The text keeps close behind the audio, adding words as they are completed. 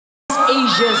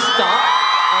Asia stop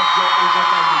of your Asia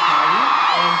family party.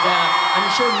 And I'm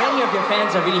sure many of your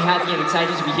fans are really happy and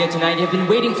excited to be here tonight. You've been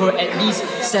waiting for at least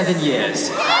 7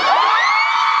 years.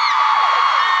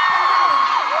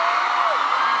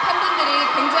 팬분들이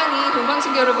굉장히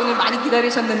동방신기 여러분을 많이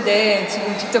기다리셨는데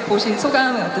지금 직접 보신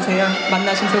소감은 어떠세요?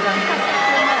 만나신 소감?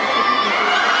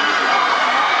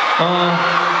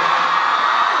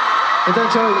 일단 이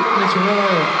조명을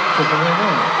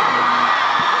보면은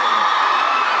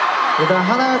일단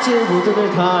하나같이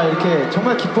모두들 다 이렇게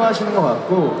정말 기뻐하시는 것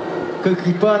같고 그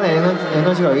기뻐하는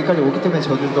에너지가 여기까지 오기 때문에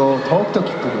저들도 더욱더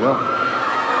기쁘고요.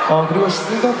 그리고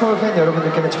싱가포르 팬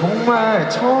여러분들께는 정말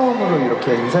처음으로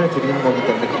이렇게 인사를 드리는 거기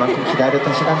때문에 그만큼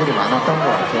기다렸던 시간들이 많았던 것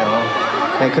같아요.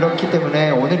 네, 그렇기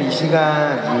때문에 오늘 이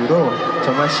시간 이후로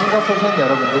정말 싱가포르 팬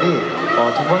여러분들이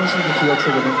동방신기 기억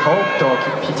속에는 더욱더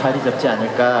깊이 자리 잡지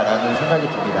않을까라는 생각이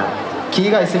듭니다.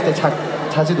 기회가 있을 때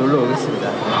자주 놀러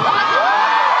오겠습니다.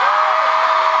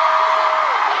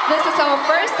 This is our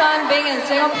first time being in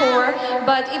Singapore,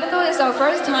 but even though it's our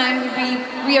first time,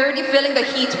 we are already feeling the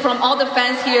heat from all the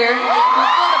fans here. We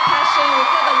feel the passion, we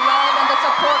feel the love and the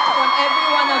support from every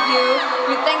one of you.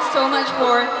 We thank so much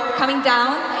for coming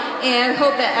down and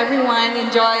hope that everyone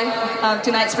enjoy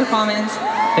tonight's performance.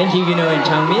 Thank you, Yuno and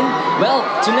Changmin. Well,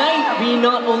 tonight we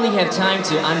not only have time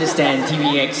to understand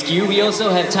TVXQ, we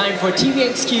also have time for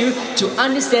TVXQ to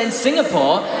understand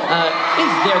Singapore.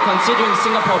 If they're considering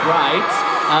Singapore brides,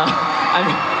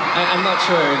 I'm not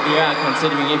sure if they are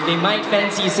considering. If they might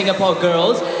fancy Singapore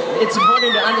girls, it's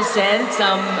important to understand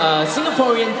some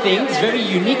Singaporean things, very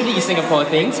uniquely Singapore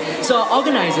things. So our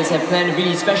organizers have planned a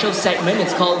really special segment.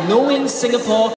 It's called Knowing Singapore.